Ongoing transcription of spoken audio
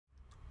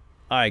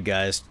Alright,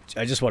 guys.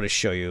 I just want to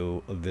show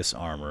you this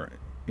armor.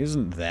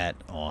 Isn't that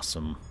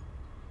awesome?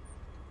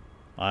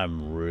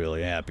 I'm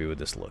really happy with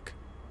this look.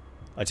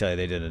 I tell you,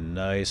 they did a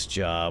nice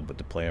job with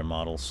the player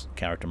models,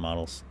 character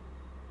models.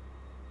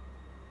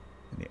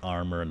 And the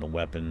armor and the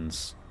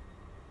weapons.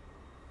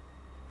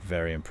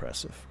 Very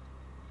impressive.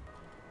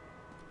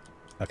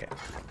 Okay.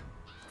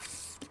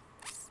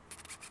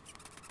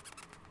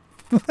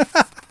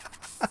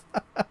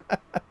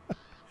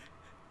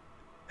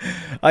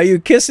 Are you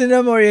kissing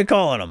him or are you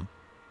calling him?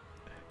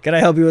 Can I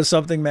help you with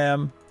something,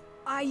 ma'am?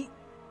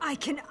 I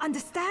can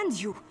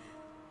understand you.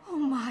 Oh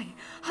my,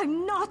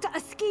 I'm not a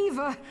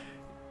skeever.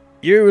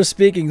 You're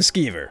speaking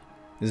skeever.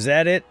 Is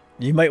that it?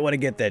 You might want to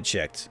get that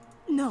checked.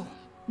 No.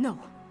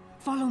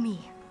 Follow me.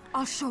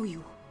 I'll show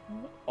you.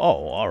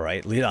 Oh,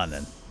 alright. Lead on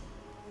then.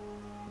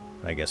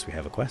 I guess we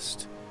have a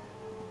quest.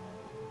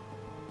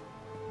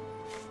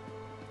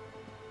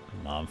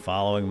 I'm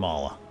following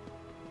Mala.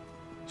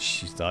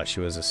 She thought she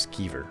was a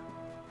skeever.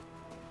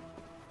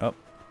 Oh.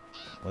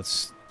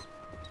 Let's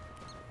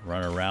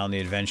run around the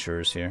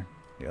adventurers here.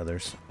 The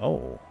others.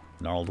 Oh.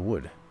 Gnarled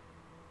wood.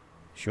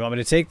 You want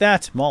me to take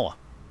that? Mala.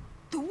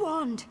 The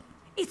wand.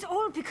 It's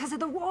all because of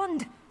the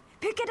wand.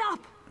 Pick it up.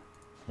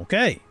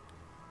 Okay.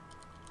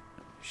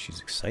 She's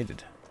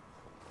excited.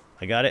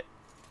 I got it.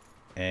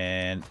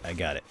 And I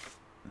got it.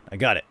 I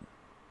got it.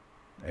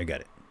 I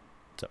got it.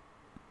 So.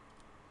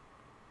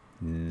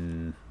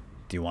 Do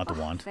you want the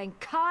wand? Thank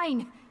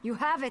Kine. You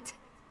have it.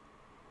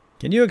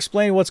 Can you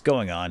explain what's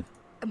going on?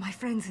 My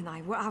friends and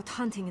I were out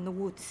hunting in the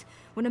woods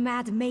when a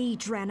mad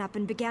mage ran up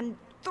and began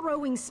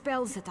throwing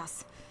spells at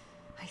us.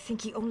 I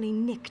think he only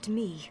nicked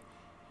me.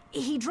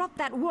 He dropped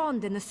that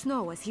wand in the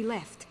snow as he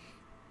left.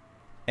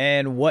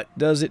 And what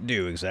does it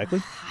do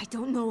exactly? I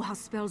don't know how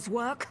spells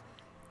work.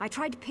 I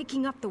tried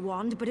picking up the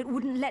wand, but it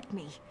wouldn't let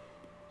me.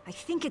 I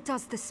think it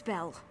does the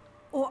spell,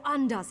 or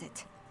undoes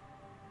it.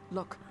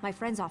 Look, my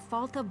friends are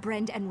Falta,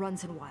 Brend, and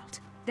Runzenwild.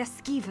 They're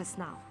skeevers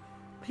now.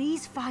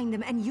 Please find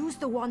them and use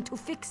the wand to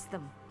fix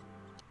them.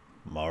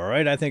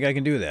 Alright, I think I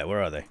can do that.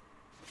 Where are they?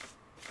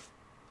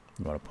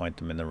 You want to point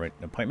them in the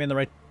right... Point me in the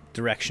right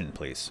direction,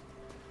 please.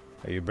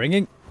 Are you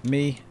bringing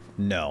me?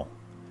 No.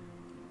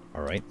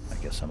 Alright, I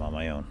guess I'm on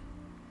my own.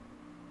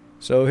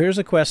 So here's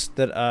a quest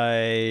that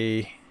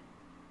I...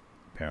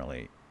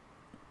 Apparently...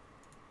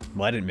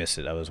 Well, I didn't miss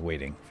it. I was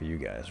waiting for you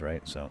guys,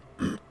 right? So...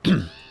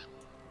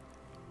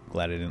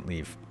 Glad I didn't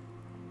leave.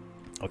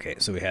 Okay,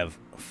 so we have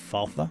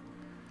Faltha,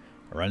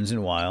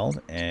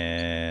 Runzenwild,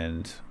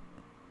 and... Is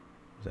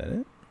that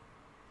it?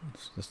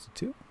 It's just the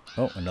two?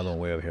 Oh, another one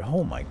way over here.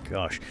 Oh my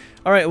gosh.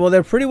 Alright, well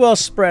they're pretty well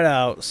spread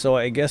out, so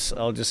I guess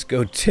I'll just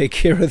go take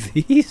care of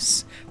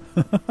these.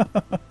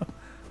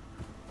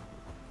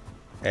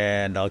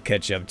 And I'll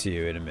catch up to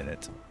you in a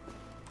minute.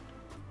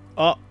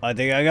 Oh, I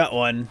think I got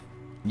one.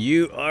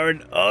 You are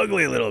an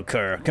ugly little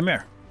cur. Come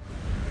here.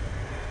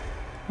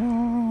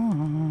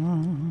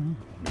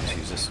 Let's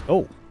use this.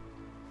 Oh.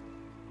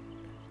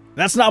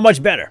 That's not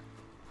much better.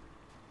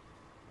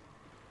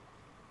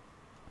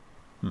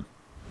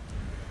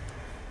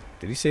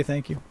 Did he say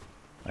thank you?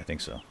 I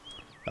think so.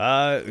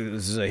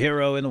 This is a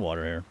hero in the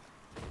water here.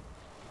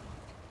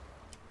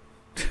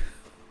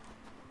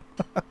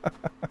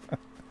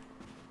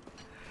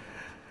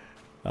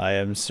 I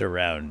am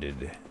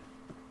surrounded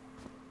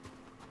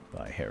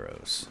by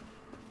heroes.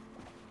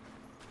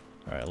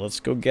 Alright,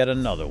 let's go get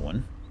another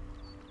one.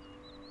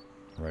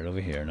 Right over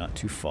here, not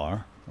too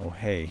far. Oh,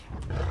 hey.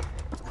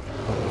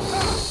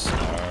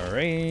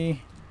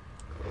 Sorry.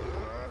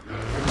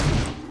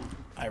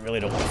 I really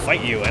don't want to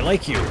fight you. I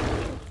like you.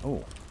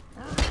 Oh.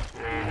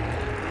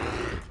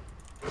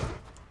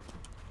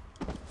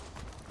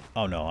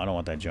 Oh no, I don't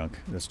want that junk.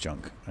 That's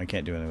junk. I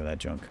can't do anything with that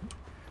junk.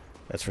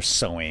 That's for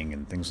sewing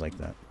and things like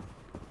that.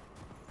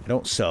 I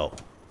don't sew.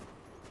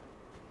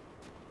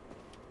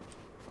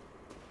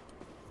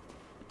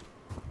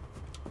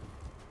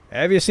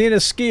 Have you seen a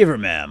skeever,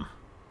 ma'am?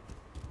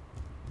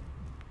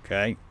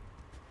 Okay.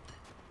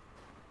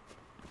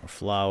 More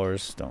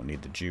flowers. Don't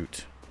need the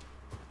jute.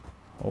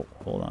 Oh,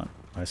 hold on.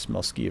 I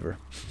smell skeever.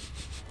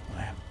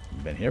 I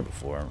haven't been here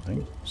before, I don't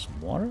think.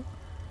 Some water.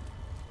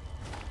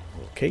 A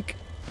little cake.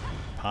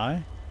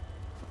 Pie.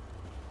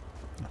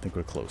 I think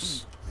we're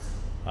close.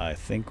 I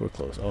think we're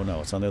close. Oh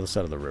no, it's on the other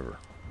side of the river.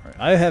 Alright,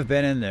 I have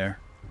been in there.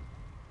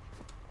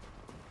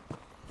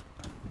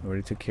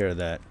 Already took care of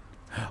that.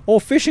 Oh,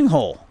 fishing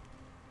hole!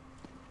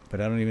 But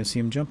I don't even see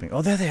him jumping.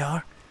 Oh, there they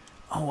are!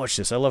 Oh, watch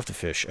this. I love to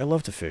fish. I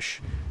love to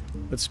fish.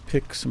 Let's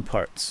pick some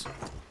parts.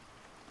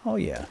 Oh,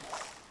 yeah.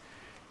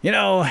 You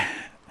know,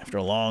 after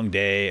a long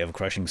day of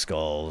crushing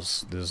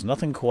skulls, there's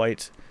nothing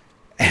quite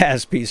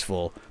as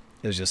peaceful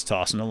as just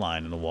tossing a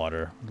line in the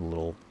water with a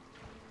little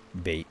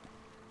bait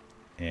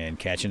and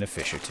catching a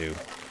fish or two.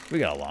 We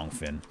got a long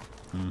fin.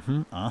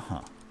 Mm-hmm,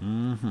 uh-huh,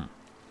 mm-hmm.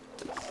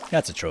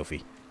 That's a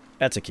trophy.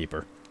 That's a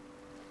keeper.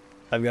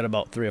 I've got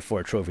about 3 or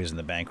 4 trophies in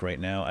the bank right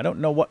now. I don't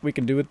know what we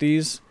can do with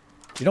these.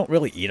 You don't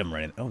really eat them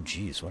right in. Oh,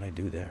 geez, what'd I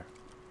do there?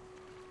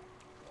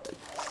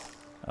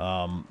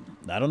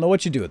 I don't know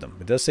what you do with them.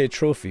 It does say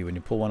trophy when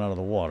you pull one out of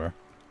the water.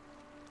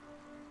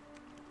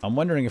 I'm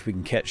wondering if we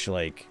can catch,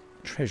 like,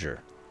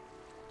 treasure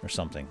or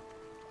something.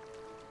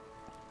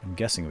 I'm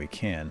guessing we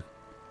can.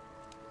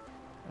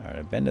 Alright,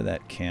 I've been to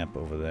that camp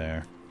over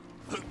there.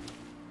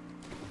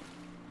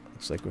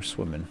 Looks like we're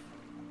swimming.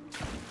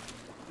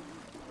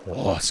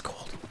 Oh, it's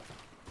cold.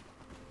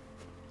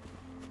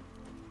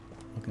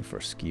 Looking for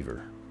a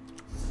skeever.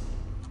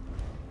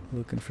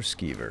 Looking for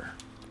skeever.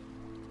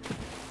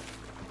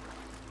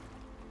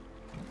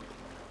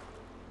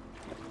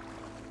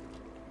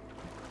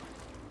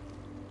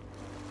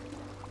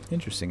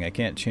 Interesting, I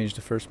can't change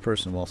to first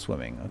person while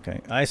swimming.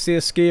 Okay, I see a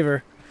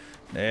skeever.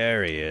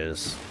 There he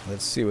is.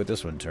 Let's see what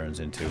this one turns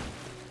into.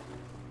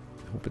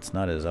 Hope it's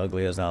not as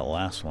ugly as that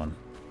last one.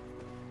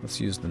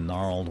 Let's use the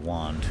gnarled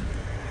wand.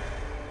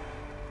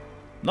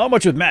 Not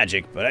much with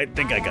magic, but I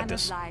think I got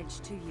this.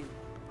 To you.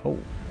 Oh,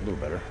 a little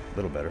better, a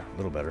little better, a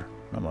little better.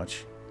 Not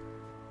much.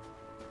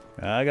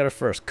 I got her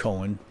first,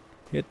 Cohen.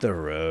 Hit the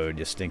road,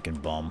 you stinking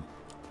bum.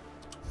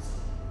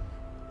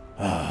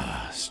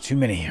 Ah, it's too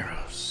many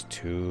heroes.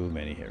 Too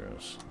many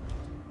heroes.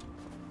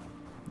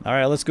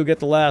 Alright, let's go get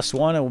the last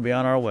one and we'll be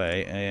on our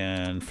way.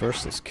 And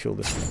first, let's kill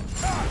this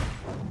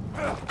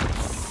one.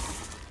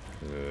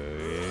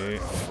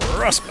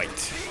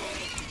 Frostbite!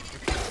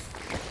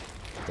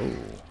 Oh,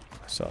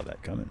 I saw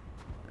that coming.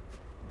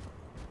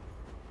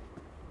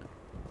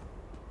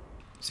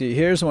 See,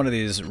 here's one of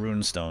these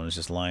rune stones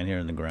just lying here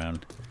in the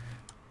ground.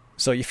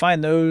 So you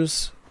find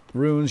those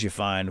runes, you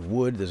find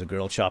wood. There's a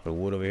girl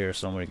chopping wood over here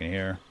somewhere you can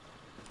hear.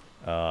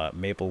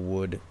 Maple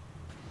wood.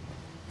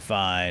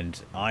 Find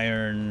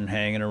iron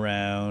hanging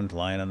around,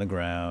 lying on the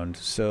ground.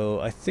 So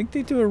I think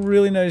they do a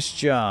really nice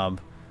job.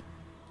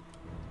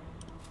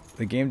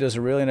 The game does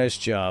a really nice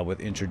job with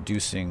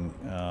introducing,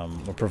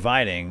 or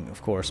providing,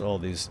 of course, all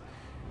these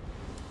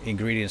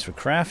ingredients for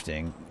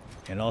crafting,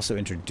 and also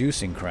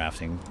introducing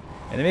crafting.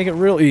 And they make it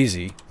real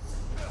easy,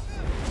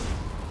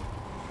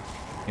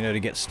 you know, to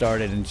get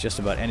started in just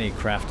about any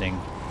crafting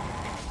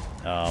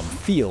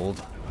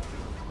field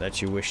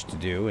that you wish to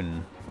do,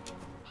 and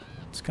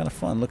it's kind of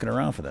fun looking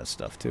around for that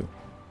stuff too.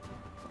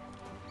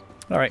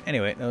 Alright,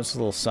 anyway, that was a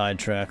little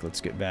sidetrack.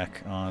 Let's get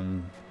back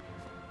on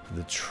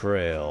the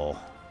trail.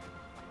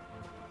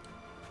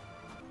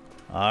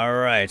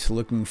 Alright,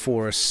 looking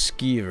for a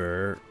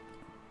skeever.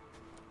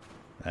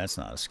 That's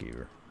not a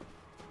skeever.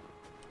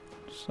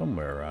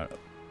 Somewhere around.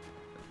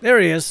 There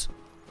he is.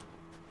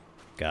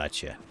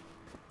 Gotcha.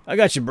 I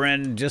got you,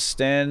 Brandon. Just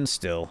stand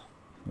still.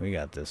 We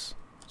got this.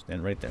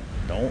 Stand right there.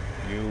 Don't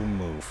you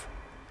move.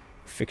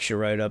 Fix you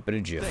right up at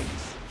a jiff.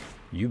 Thanks.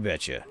 You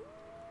betcha.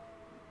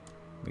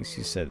 At least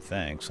he said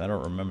thanks. I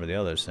don't remember the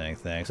others saying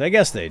thanks. I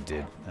guess they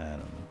did. I don't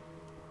know.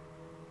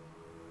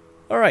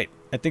 Alright.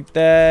 I think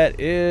that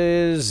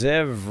is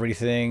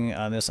everything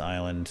on this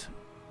island.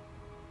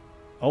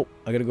 Oh,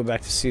 I gotta go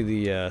back to see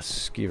the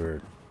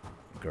skeever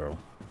girl.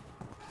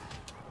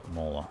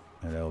 Mola.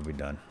 And that will be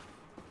done.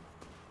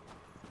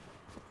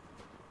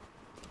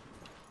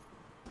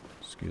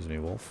 Excuse me,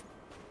 wolf.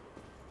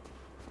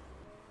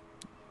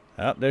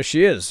 Oh, there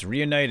she is,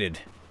 reunited.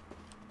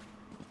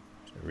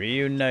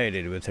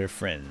 Reunited with her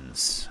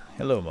friends.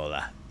 Hello,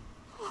 Mola.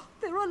 Oh,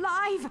 they're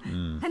alive,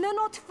 and they're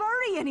not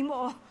furry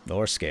anymore.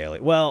 Or scaly.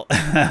 Well,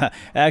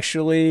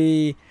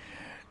 actually,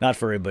 not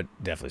furry, but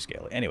definitely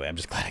scaly. Anyway, I'm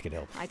just glad I could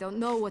help. I don't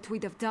know what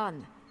we'd have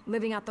done,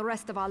 living out the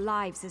rest of our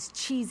lives as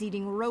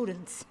cheese-eating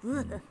rodents.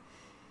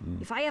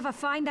 If I ever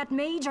find that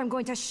mage, I'm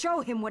going to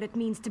show him what it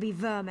means to be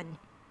vermin.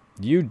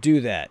 You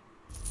do that.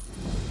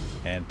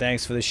 And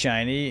thanks for the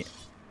shiny.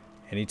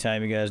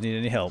 Anytime you guys need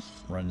any help,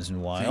 runs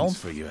and wild. Thanks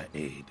for your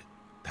aid.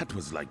 That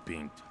was like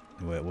being...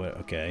 Wait,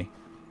 okay.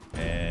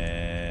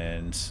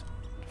 And...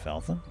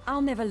 Faltha?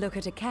 I'll never look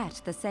at a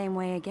cat the same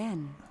way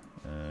again.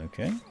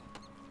 Okay.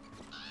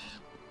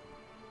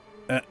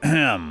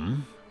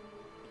 Ahem.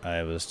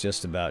 I was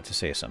just about to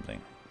say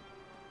something.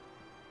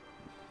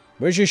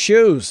 Where's your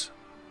shoes?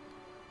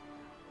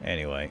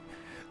 Anyway.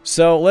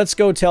 So, let's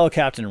go tell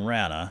Captain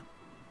Rana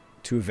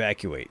to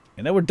evacuate.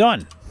 And then we're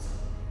done.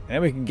 And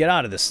then we can get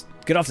out of this.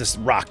 Get off this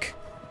rock.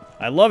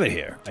 I love it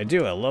here. I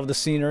do. I love the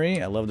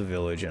scenery. I love the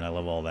village. And I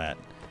love all that.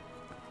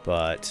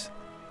 But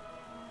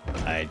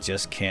I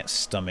just can't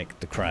stomach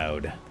the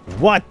crowd.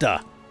 What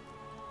the?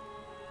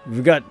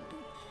 We've got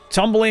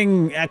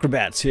tumbling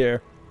acrobats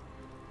here.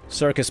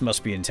 Circus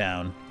must be in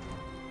town.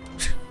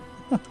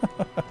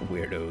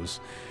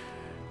 Weirdos.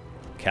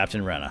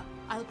 Captain Rana.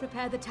 I'll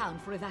prepare the town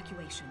for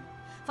evacuation.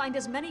 Find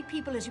as many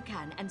people as you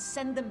can and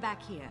send them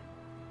back here.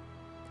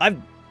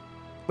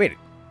 Wait.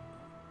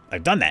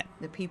 I've done that.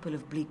 The people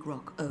of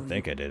Bleakrock owe you. I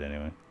think I did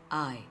anyway.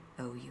 I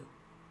owe you.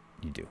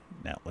 You do.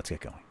 Now, let's get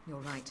going. You're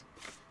right.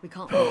 We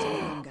can't wait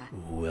any longer.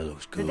 Ooh, that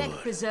looks good.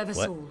 Vivek preserve us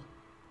all.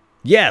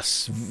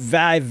 Yes!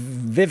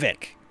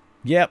 Vivek.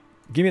 Yep.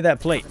 Give me that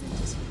plate.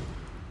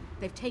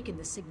 They've taken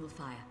the signal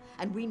fire,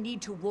 and we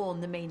need to warn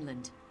the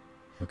mainland.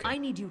 Okay. I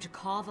need you to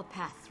carve a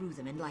path through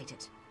them and light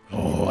it.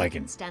 Oh, I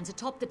can... Stands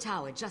atop the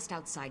tower just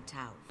outside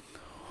town.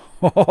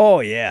 Oh,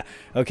 yeah.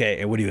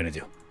 Okay, and what are you going to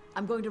do?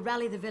 I'm going to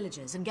rally the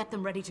villagers and get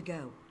them ready to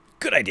go.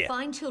 Good idea.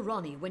 Find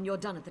Hilroni when you're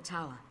done at the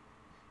tower.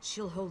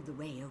 She'll hold the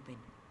way open.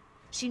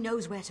 She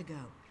knows where to go.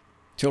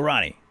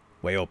 Tilrani,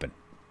 way open.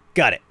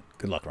 Got it.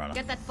 Good luck, Rana.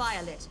 Get that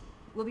fire lit.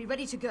 We'll be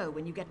ready to go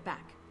when you get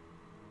back.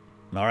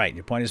 All right,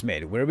 your point is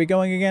made. Where are we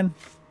going again?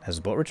 Has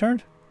the boat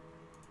returned?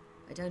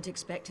 I don't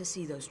expect to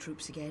see those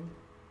troops again.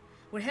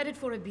 We're headed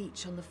for a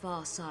beach on the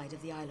far side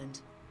of the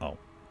island. Oh.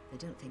 They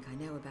don't think I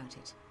know about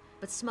it,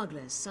 but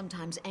smugglers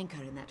sometimes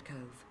anchor in that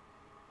cove.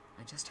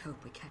 I just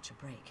hope we catch a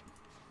break.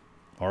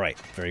 All right,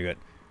 very good.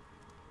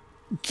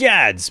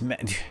 Gads,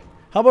 man.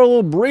 How about a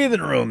little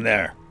breathing room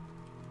there?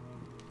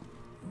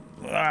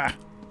 Ah.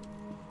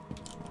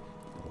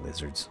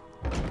 Lizards.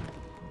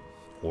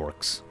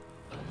 Orcs.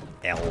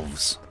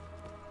 Elves.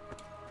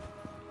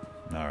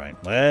 All right,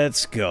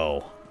 let's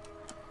go.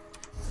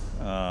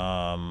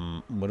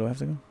 Where do I have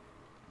to go?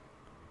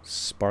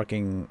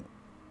 Sparking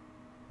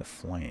the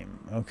flame.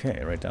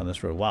 Okay, right down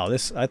this road. Wow,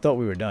 this, I thought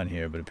we were done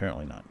here, but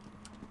apparently not.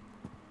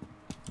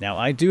 Now,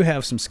 I do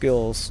have some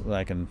skills that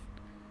I can,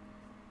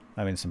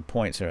 some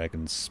points here I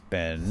can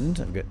spend.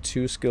 I've got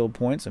 2 skill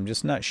points. I'm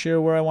just not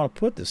sure where I want to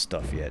put this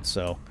stuff yet,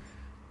 so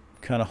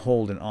I'm kind of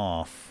holding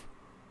off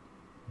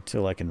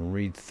until I can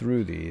read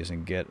through these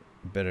and get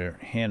a better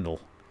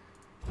handle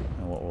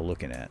on what we're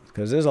looking at.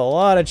 Because there's a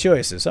lot of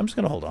choices, so I'm just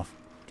going to hold off.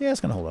 Yeah, it's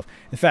going to hold off.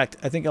 In fact,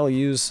 I think I'll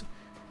use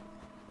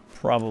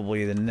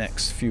probably the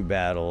next few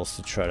battles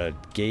to try to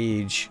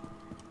gauge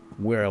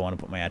where I want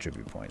to put my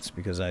attribute points,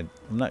 because I'm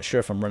not sure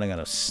if I'm running out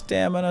of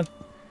stamina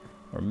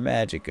or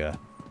magicka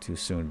too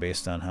soon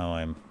based on how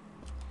I'm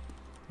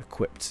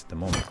equipped at the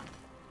moment.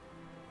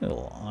 A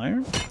little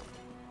iron.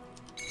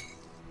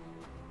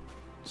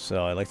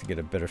 So I'd like to get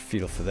a better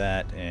feel for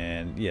that,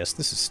 and yes,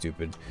 this is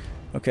stupid.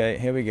 Okay,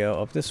 here we go,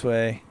 up this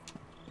way.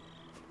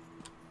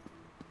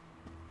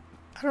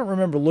 I don't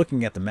remember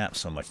looking at the map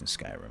so much in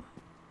Skyrim.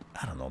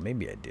 I don't know,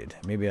 maybe I did.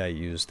 Maybe I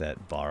used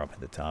that bar up at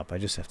the top. I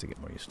just have to get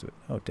more used to it.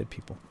 Oh, dead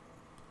people.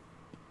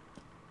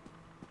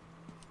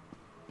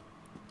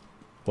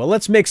 Well,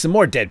 let's make some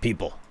more dead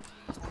people.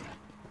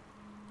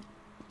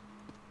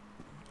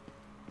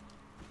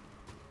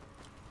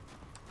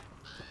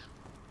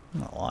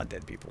 Not a lot of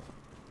dead people.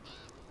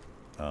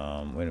 Wait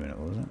a minute,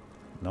 what was that?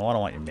 No, I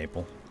don't want your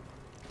maple.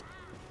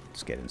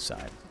 Let's get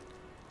inside.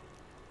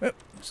 Oh,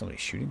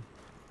 somebody's shooting.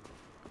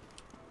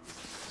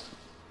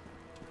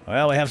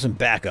 Well, we have some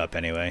backup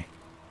anyway.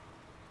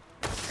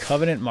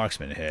 Covenant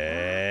marksman.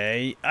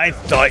 Hey, I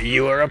thought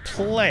you were a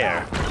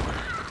player.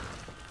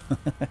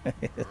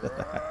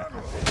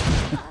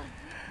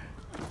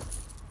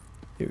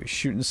 He was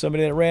shooting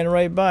somebody that ran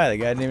right by. The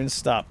guy didn't even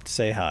stop to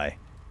say hi.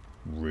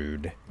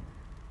 Rude.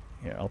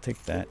 Here, I'll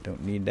take that.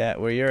 Don't need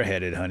that. Where you're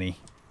headed, honey.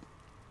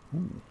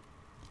 Ooh.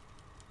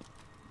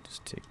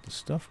 Just take the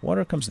stuff.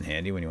 Water comes in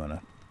handy when you want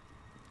to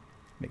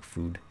make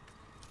food.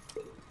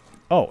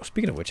 Oh,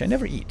 speaking of which, I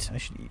never eat. I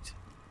should eat.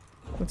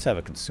 Let's have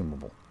a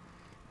consumable.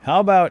 How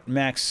about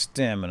max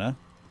stamina?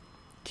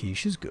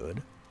 Quiche is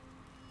good.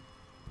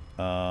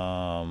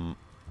 Stamina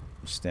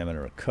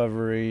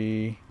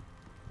recovery.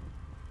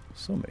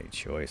 So many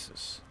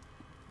choices.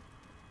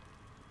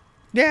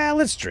 Yeah,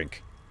 let's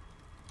drink.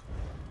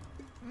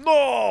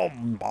 Oh,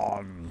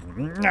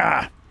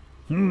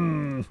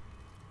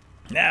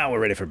 now we're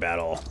ready for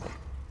battle.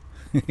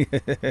 Okay,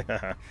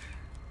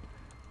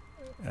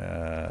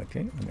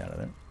 we got it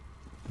there.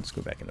 Let's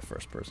go back into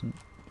first person.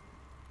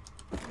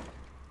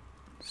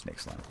 Snake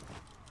slime.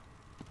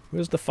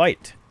 Where's the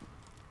fight?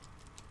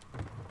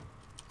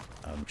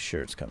 I'm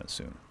sure it's coming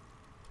soon.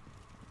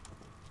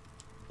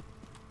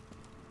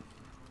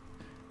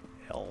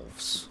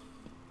 Elves.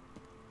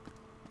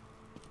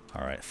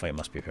 Alright, fight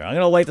must be up here. I'm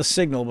going to light the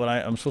signal, but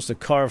I'm supposed to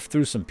carve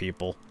through some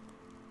people.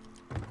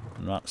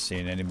 I'm not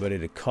seeing anybody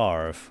to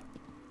carve.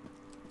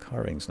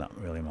 Carving's not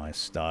really my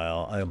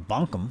style. I'll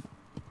bonk them.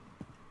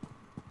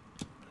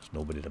 There's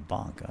nobody to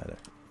bonk either.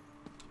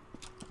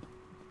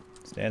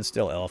 Stand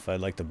still, elf. I'd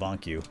like to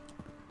bonk you.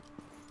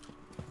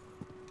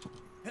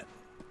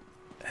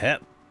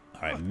 Hep.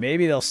 Alright,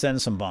 maybe they'll send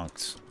some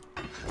bonks.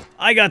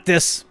 I got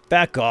this.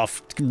 Back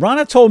off.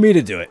 Rana told me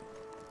to do it.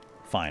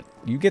 Fine.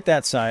 You get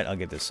that side, I'll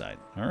get this side.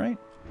 Alright?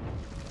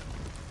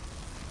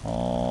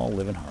 All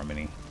live in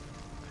harmony.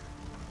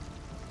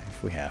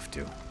 If we have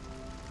to.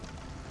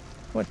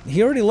 What?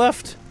 He already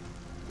left?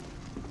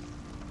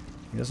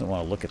 He doesn't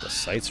want to look at the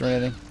sights or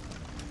anything?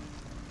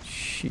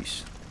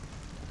 Jeez.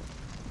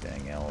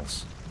 Dang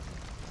elves.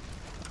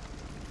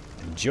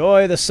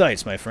 Enjoy the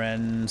sights, my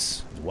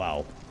friends.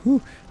 Wow.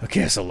 Whew.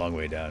 Okay, that's a long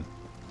way down.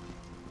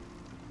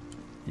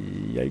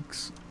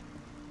 Yikes.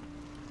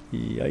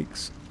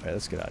 Yikes. Alright,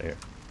 let's get out of here.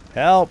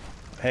 Help!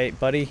 Hey,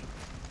 buddy.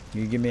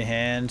 Can you give me a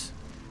hand?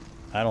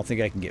 I don't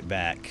think I can get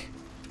back.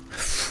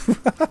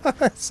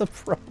 That's a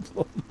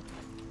problem.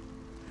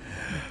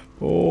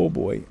 Oh,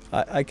 boy.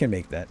 I can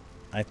make that.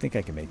 I think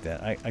I can make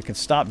that. I can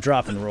stop,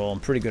 drop, and roll. I'm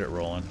pretty good at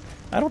rolling.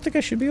 I don't think I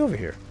should be over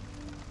here.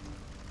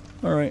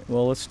 Alright,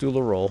 well, let's do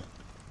the roll.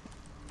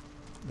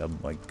 Oh,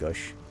 my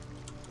gosh.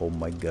 Oh,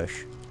 my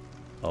gosh.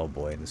 Oh,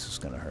 boy, this is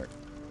gonna hurt.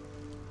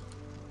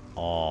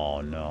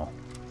 Oh, no.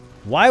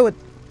 Why would...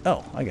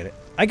 Oh, I get it.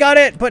 I got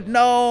it, but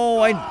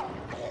no!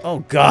 Oh,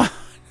 God.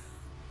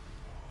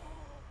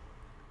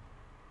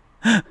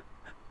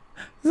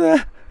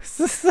 I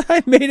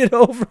made it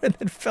over and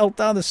then fell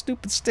down the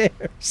stupid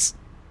stairs.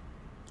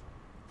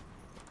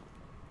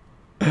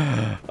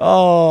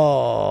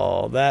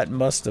 Oh, that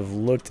must have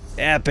looked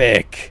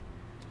epic.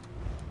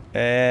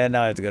 And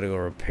now I have to go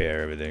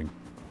repair everything.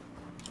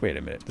 Wait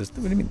a minute. What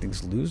do you mean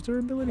things lose their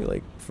ability?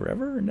 Like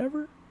forever or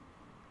never?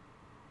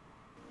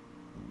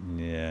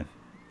 Yeah.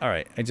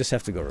 Alright, I just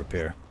have to go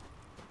repair.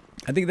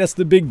 I think that's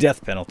the big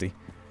death penalty.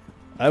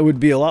 I would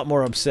be a lot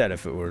more upset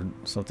if it were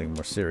something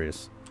more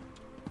serious.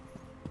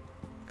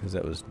 Because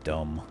that was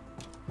dumb.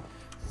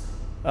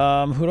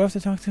 Who do I have to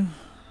talk to?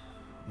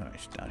 Oh,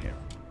 she's down here.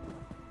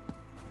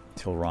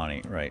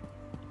 Tilrani, right.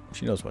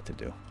 She knows what to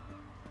do.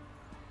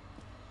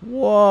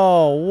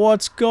 Whoa,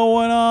 what's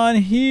going on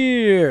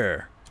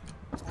here?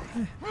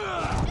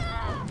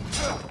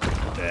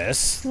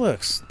 This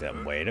looks...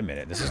 Wait a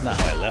minute, this is not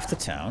how I left the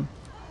town.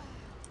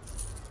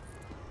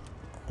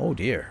 Oh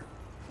dear.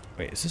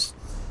 Wait, is this...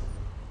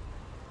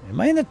 Am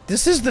I in the...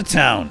 This is the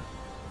town!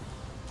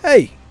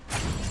 Hey!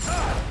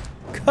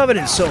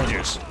 Covenant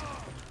soldiers!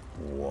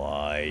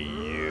 Why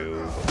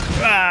you...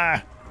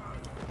 Ah!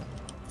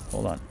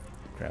 Hold on.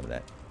 Grab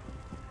that.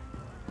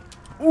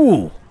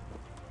 Ooh!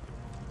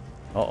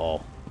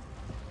 Uh-oh.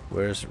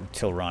 Where's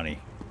Tilrani?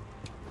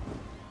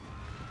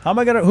 How am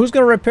I gonna... Who's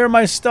gonna repair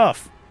my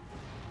stuff?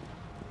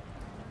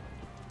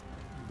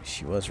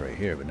 She was right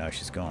here, but now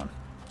she's gone.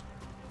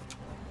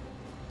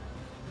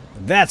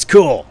 That's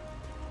cool!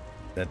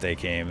 That they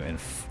came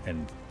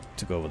and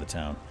took over the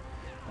town.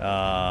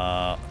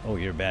 Oh,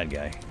 you're a bad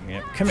guy.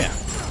 Yeah, come here.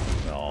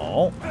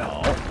 No,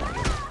 no.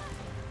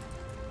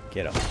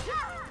 Get up.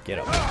 Get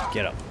up.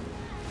 Get up.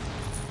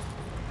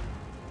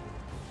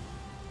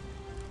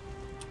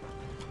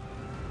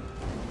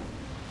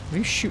 What are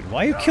you shooting?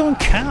 Why are you killing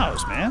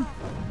cows, man?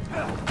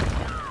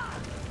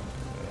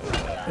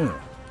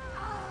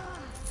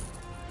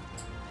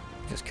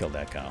 Just killed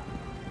that cow.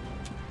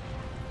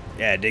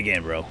 Yeah, dig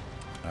in, bro.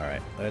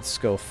 Alright, let's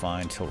go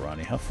find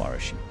Tilrani. How far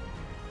is she?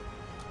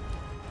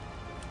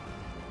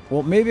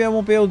 Well, maybe I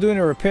won't be able to do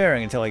any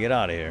repairing until I get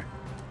out of here.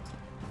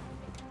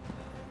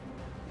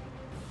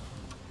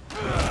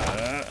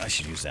 I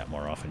should use that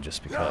more often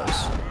just because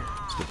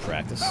it's good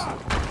practice.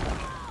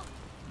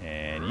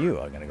 And you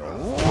are going to go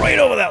right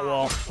over that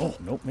wall. Oh,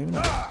 nope, maybe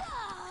not.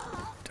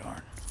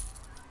 Darn.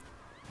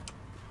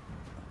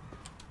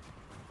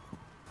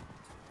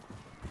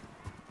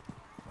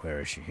 Where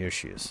is she? Here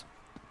she is.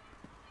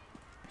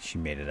 She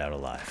made it out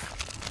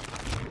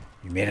alive.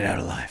 You made it out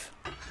alive.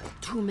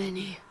 Too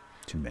many.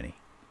 Too many.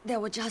 There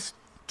were just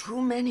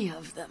too many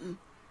of them.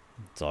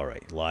 It's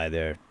alright. Lie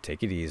there.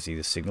 Take it easy.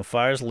 The signal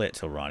fire's lit,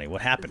 Tilrani.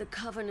 What happened? The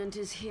Covenant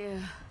is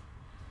here.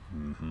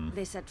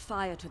 They set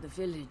fire to the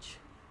village.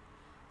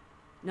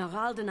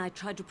 Narald and I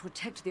tried to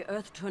protect the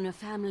Earth-Turner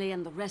family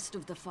and the rest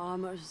of the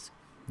farmers.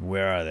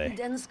 Where are they?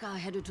 Denskar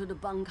headed to the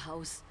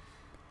bunkhouse.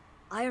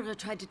 Ira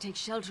tried to take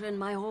shelter in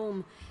my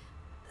home.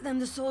 Then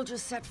the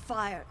soldiers set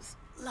fires,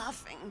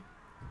 laughing.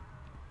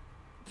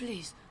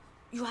 Please,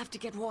 you have to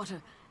get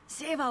water.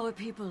 Save our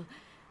people.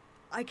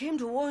 I came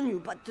to warn you,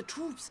 but the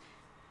troops,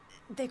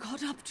 they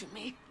caught up to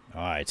me.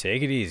 Alright,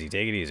 take it easy.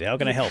 Take it easy. How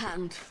can I help?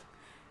 Can't.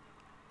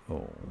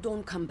 Oh.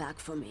 Don't come back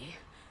for me.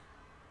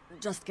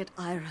 Just get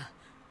Ira,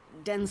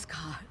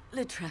 Denskar,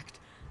 Litracht,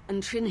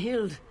 and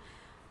Trinhild.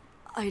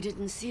 I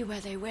didn't see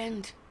where they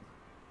went.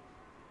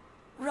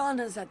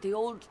 Rana's at the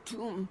old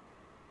tomb.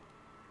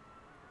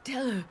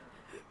 Tell her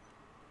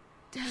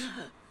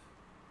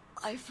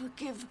I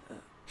forgive her.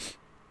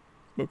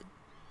 Okay.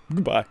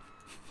 Goodbye.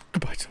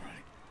 Goodbye,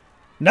 Tilrani.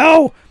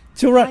 No!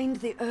 Tilrani! Find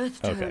the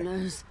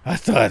Earth-Turners. Okay. I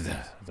thought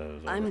that was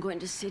over. I'm going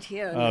to sit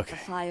here and let the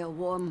fire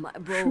warm my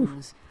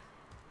bones.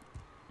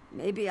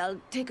 Maybe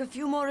I'll take a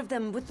few more of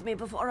them with me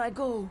before I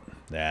go.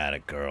 That a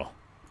girl.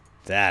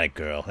 That a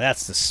girl.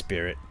 That's the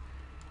spirit.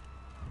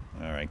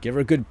 Alright, give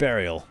her a good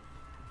burial.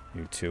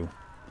 You two.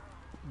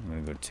 I'm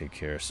gonna go take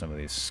care of some of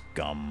these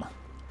scum.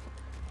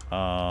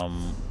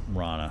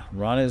 Rana.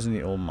 Rana is in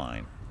the old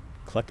mine.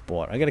 Collect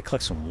water. I gotta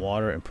collect some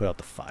water and put out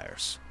the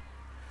fires.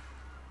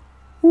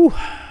 Whew.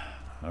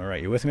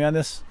 Alright, you with me on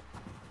this?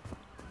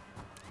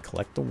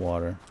 Collect the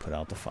water, put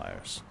out the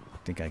fires. I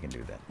think I can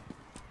do that.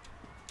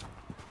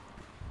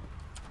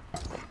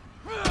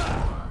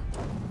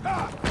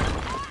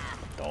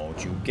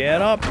 Don't you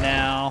get up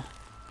now.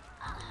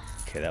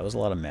 Okay, that was a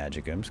lot of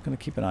magic. I'm just gonna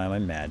keep an eye on my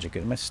magic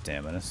and my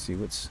stamina, see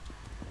what's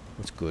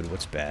good,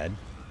 what's bad.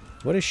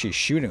 What is she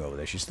shooting over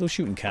there? She's still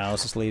shooting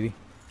cows, this lady?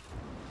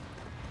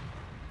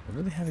 What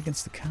do they have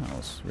against the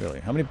cows, really?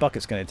 How many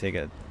buckets can I take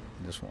at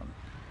this one?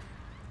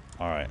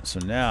 Alright, so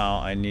now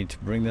I need to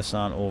bring this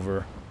on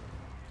over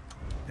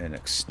and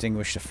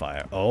extinguish the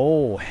fire.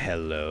 Oh,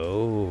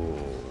 hello.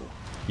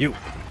 You,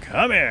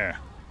 come here.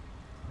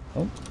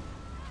 Oh,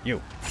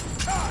 you.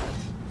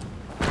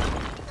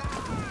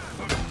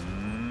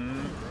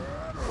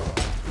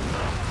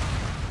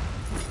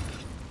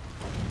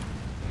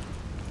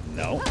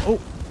 No. Oh.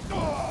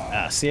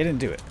 Ah, see, I didn't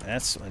do it. I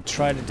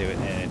tried to do it,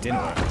 and it didn't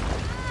work.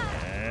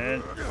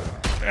 And,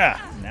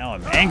 Ah, now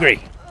I'm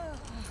angry.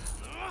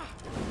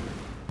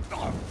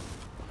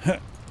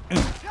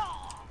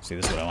 See,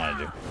 this is what I want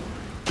to do.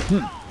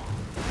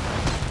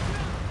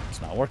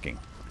 It's not working.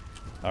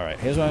 Alright,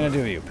 here's what I'm going to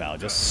do with you, pal.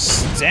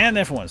 Just stand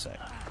there for 1 sec.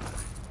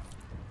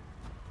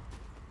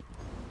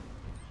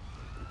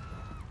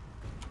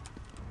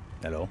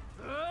 Hello?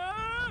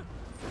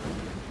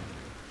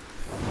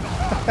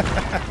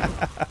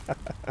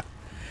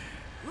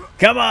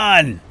 Come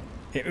on!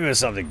 Hit me with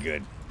something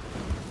good.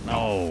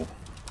 No.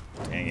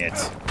 Dang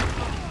it.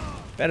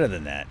 Better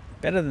than that.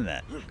 Better than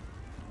that.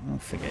 I'll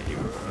forget you.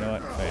 You know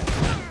what? I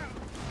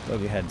thought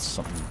you had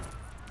something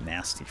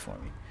nasty for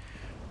me.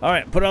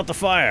 Alright, put out the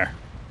fire.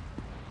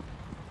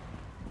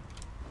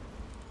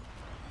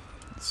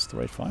 Is the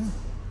right fire?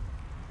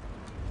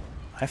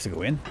 I have to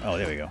go in? Oh,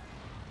 there we go.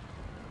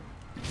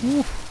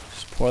 Whew.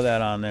 Just pour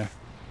that on there.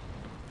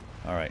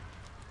 Alright.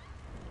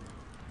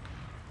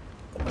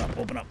 Open up,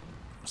 open up.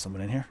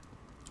 Someone in here?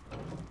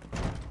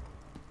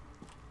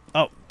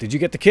 Oh, did you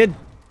get the kid?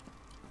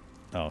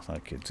 Oh, it's not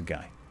a kid, it's a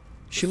guy.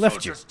 She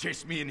left you. Soldiers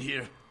chased me in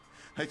here.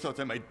 I thought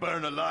I might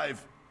burn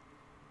alive.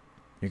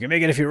 You can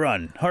make it if you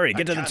run. Hurry,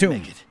 get to the tomb.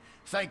 Make it.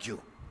 Thank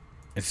you.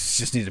 It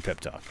just needs a pep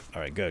talk.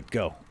 Alright, good,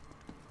 go.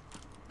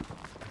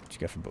 What you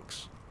got for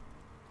books?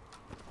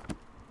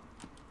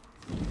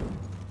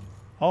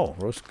 Oh,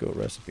 roast goat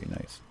recipe,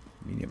 nice.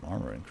 Medium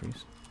armor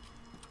increase.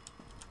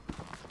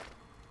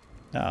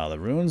 Now, the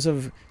ruins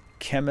of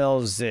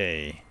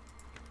Kemelze.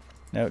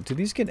 Now, do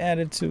these get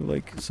added to,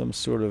 like, some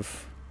sort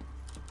of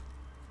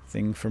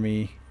thing for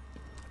me?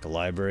 Like a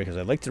library? Because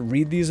I'd like to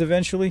read these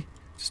eventually.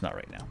 Just not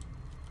right now.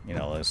 You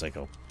know, there's like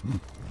a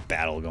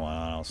battle going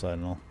on outside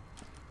and all.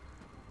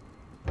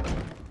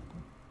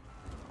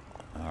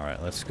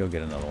 Alright, let's go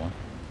get another one.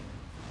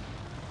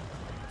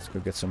 Let's go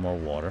get some more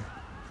water.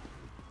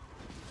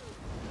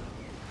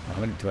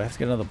 How many, do I have to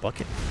get another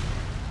bucket?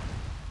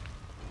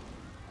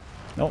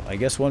 No, I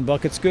guess one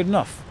bucket's good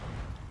enough.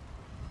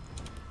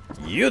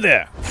 You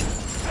there!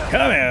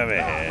 Come over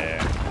here!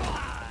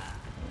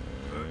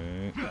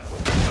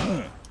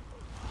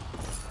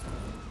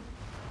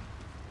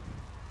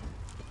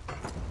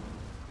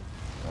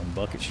 One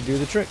bucket should do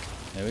the trick.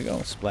 There we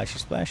go. Splashy,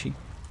 splashy.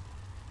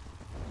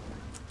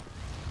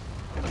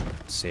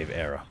 Save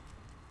error.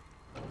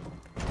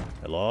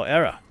 Hello,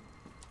 error.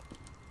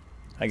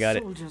 I got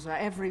it. Soldiers are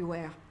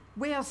everywhere.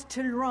 Where's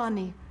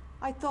Tilrani?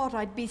 I thought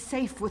I'd be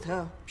safe with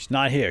her. She's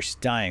not here. She's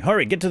dying.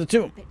 Hurry, get to the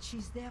tomb. Bet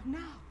she's there now.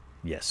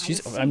 Yes, I'll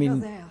she's. see I mean, her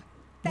there.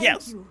 Thank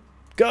yes. you.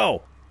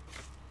 Go.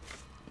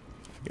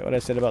 Forget what I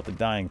said about the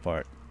dying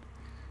part.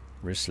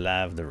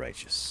 Rislav the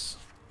Righteous.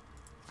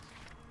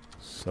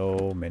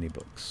 So many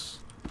books.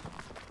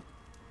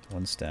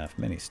 One staff,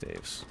 many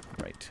staves.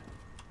 Right.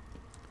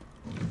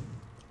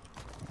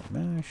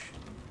 Mash.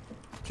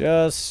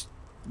 Just.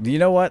 You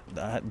know what?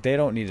 They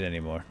don't need it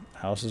anymore.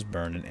 House is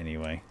burning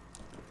anyway.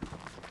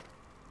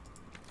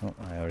 Oh,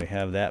 I already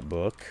have that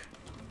book.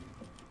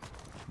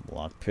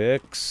 Block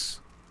picks.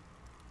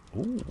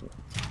 Ooh.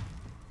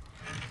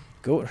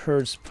 Goat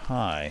herd's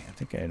pie. I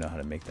think I know how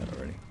to make that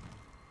already.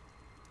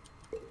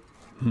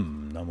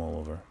 Numb all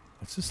over.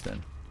 What's this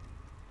then?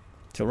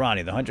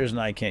 Tilrani, the hunters and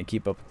I can't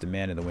keep up with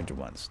demand in the winter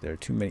months. There are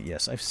too many.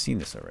 Yes, I've seen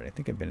this already. I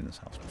think I've been in this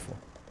house before.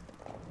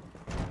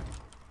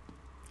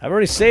 I've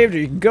already saved her.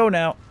 You can go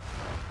now.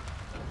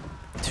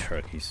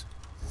 Turkeys.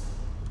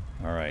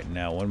 Alright,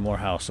 now one more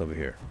house over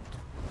here.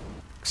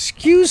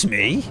 Excuse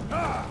me?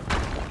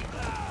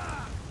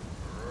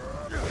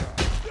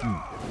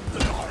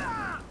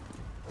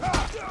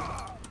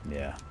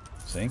 Yeah.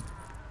 See?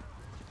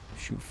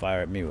 Shoot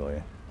fire at me, will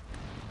you?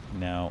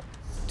 Now,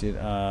 did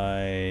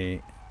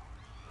I...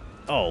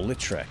 Oh,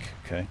 Litrek.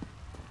 Okay.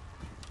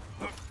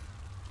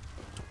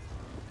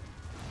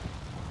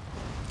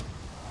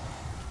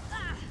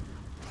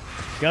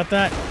 Got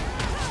that?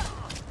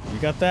 You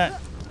got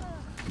that?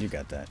 You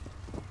got that.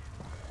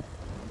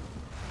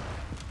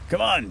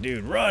 Come on,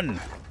 dude,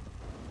 run!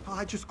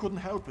 I just couldn't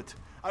help it.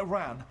 I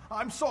ran.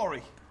 I'm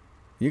sorry.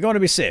 You're going to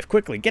be safe.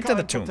 Quickly, get to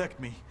the God tomb.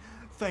 protect me.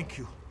 Thank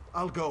you.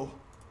 I'll go.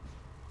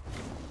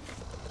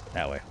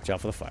 That way. Watch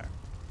out for the fire.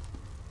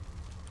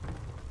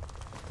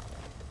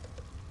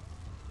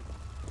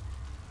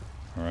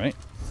 Alright.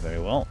 Very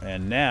well.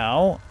 And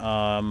now,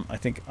 I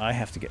think I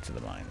have to get to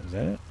the mine. Is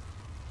that it?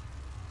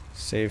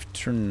 Save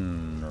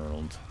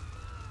Turnerd.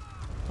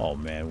 Oh,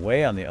 man.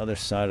 Way on the other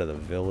side of the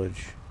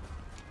village.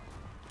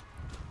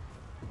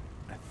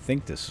 I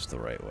think this is the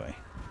right way.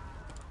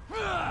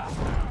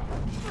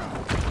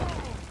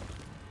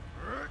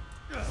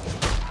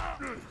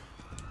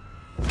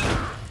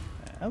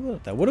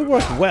 That would have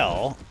worked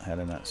well had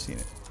I not seen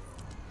it. Is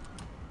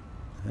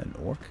that an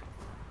orc?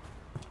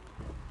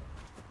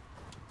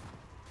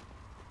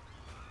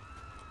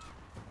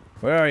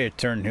 Where are you,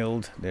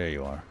 Turnhild? There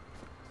you are.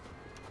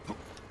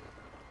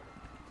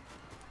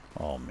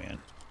 Oh, man.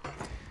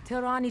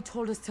 Tilrani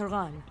told us to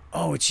run.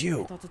 Oh, it's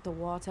you. I thought of the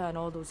water and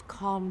all those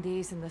calm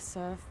days in the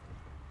surf.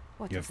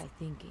 What was I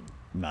thinking?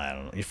 Nah, I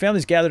don't know. Your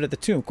family's gathered at the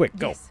tomb. Quick,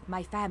 go. Yes,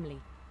 my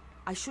family.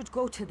 I should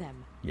go to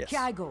them. Yes. Here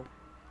I go.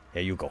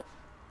 Here you go.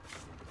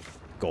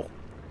 Go.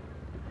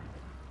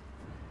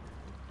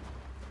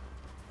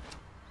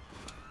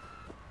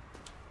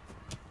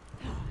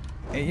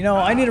 Hey, you know,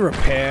 I need a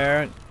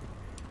repair.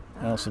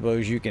 I don't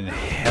suppose you can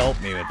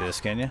help me with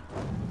this, can you?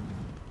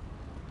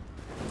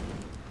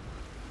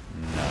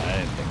 No, I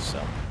didn't think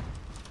so.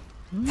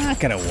 I'm not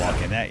gonna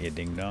walk in at you,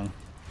 ding dong.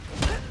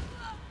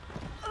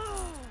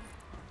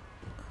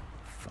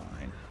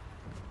 Fine.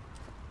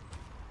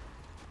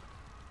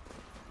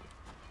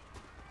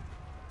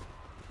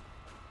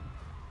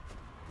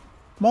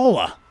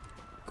 Mola,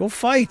 go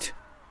fight.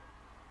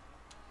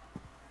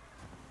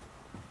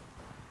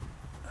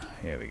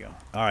 Here we go.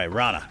 All right,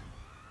 Rana.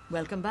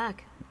 Welcome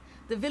back.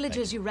 The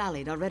villagers you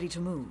rallied are ready to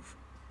move.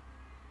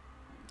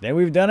 Then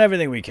we've done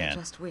everything we I can.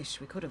 just wish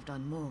we could have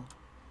done more.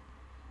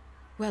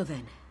 Well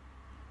then,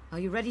 are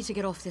you ready to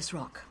get off this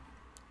rock?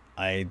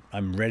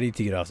 I'm ready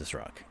to get off this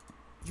rock.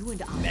 You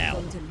and I Now.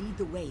 are going to lead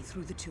the way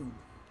through the tomb.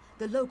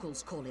 The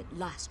locals call it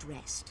Last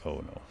Rest. Oh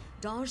no.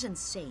 Dars and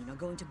Sane are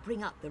going to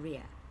bring up the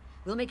rear.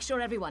 We'll make sure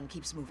everyone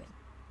keeps moving.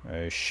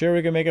 Are you sure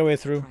we can make our way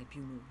through?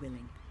 Tribunal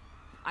willing.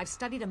 I've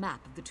studied a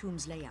map of the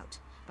tomb's layout,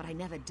 but I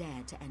never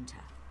dared to enter.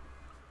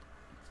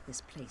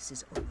 This place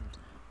is old.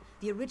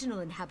 The original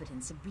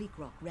inhabitants of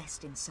Bleakrock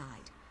rest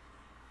inside,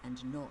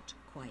 and not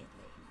quietly.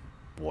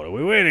 What are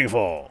we waiting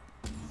for?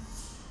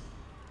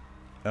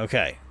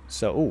 Okay,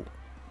 so, ooh,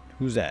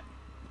 who's that?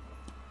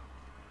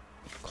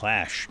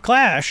 Clash.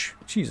 Clash?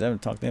 Jeez, I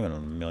haven't talked to him in a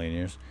million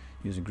years.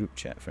 Using group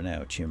chat for now.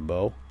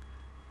 Chimbo.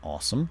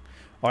 Awesome.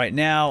 Alright,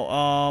 now,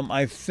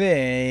 I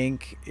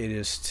think it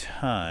is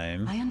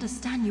time. I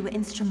understand you were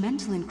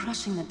instrumental in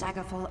crushing the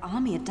Daggerfall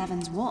army at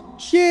Devon's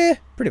Watch. Yeah,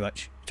 pretty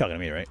much. You're talking to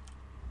me, right?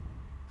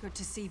 Good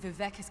to see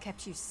Vivek has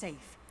kept you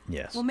safe.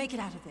 Yes. We'll make it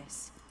out of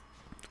this.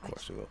 Of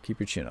course we will. Keep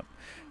your chin up.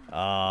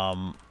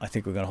 I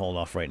think we're going to hold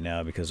off right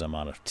now because I'm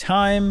out of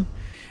time.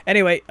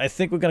 Anyway, I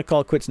think we're going to call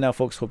it quits now,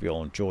 folks. Hope you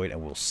all enjoyed,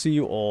 and we'll see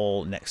you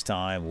all next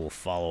time. We'll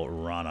follow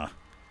Rana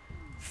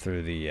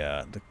through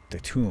the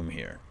tomb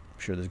here. I'm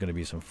sure there's going to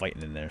be some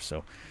fighting in there,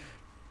 so...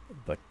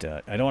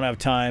 But I don't have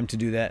time to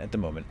do that at the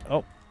moment.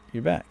 Oh,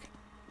 you're back.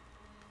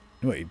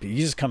 Wait, you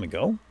just come and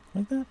go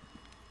like that?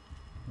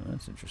 Well,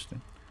 that's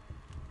interesting.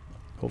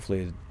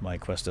 Hopefully my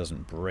quest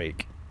doesn't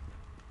break.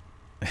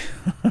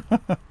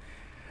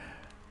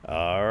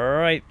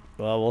 Alright.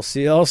 Well, we'll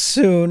see y'all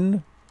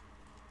soon.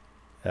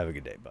 Have a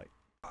good day. Bye.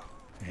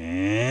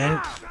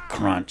 And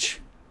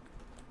crunch.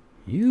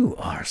 You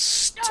are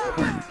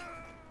stubborn.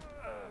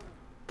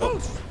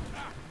 Oh.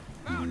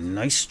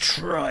 Nice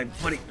try,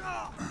 buddy.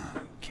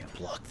 Can't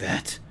block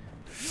that.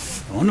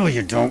 Oh, no,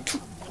 you don't.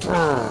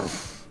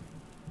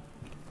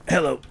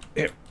 Hello.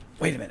 Here.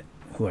 Wait a minute.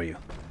 Who are you?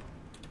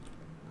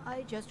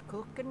 I just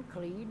cook and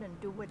clean and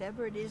do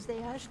whatever it is they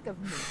ask of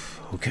me.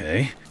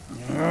 Okay.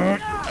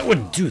 I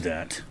wouldn't do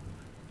that.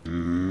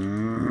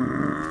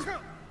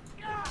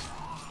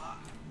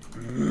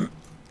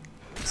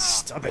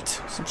 Stop it.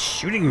 Stop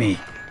shooting me.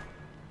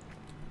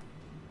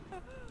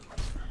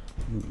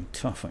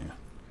 Tough on you.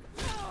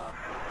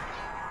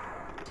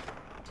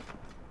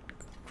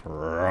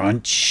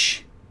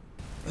 Crunch.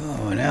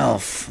 Oh, an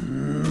elf.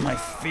 My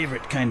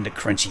favorite kind of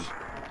crunchy.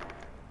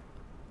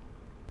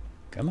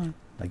 Come on.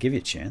 I'll give you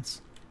a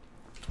chance.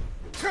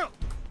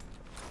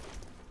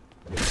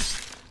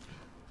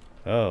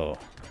 Oh.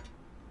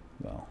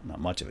 Well, not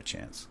much of a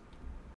chance.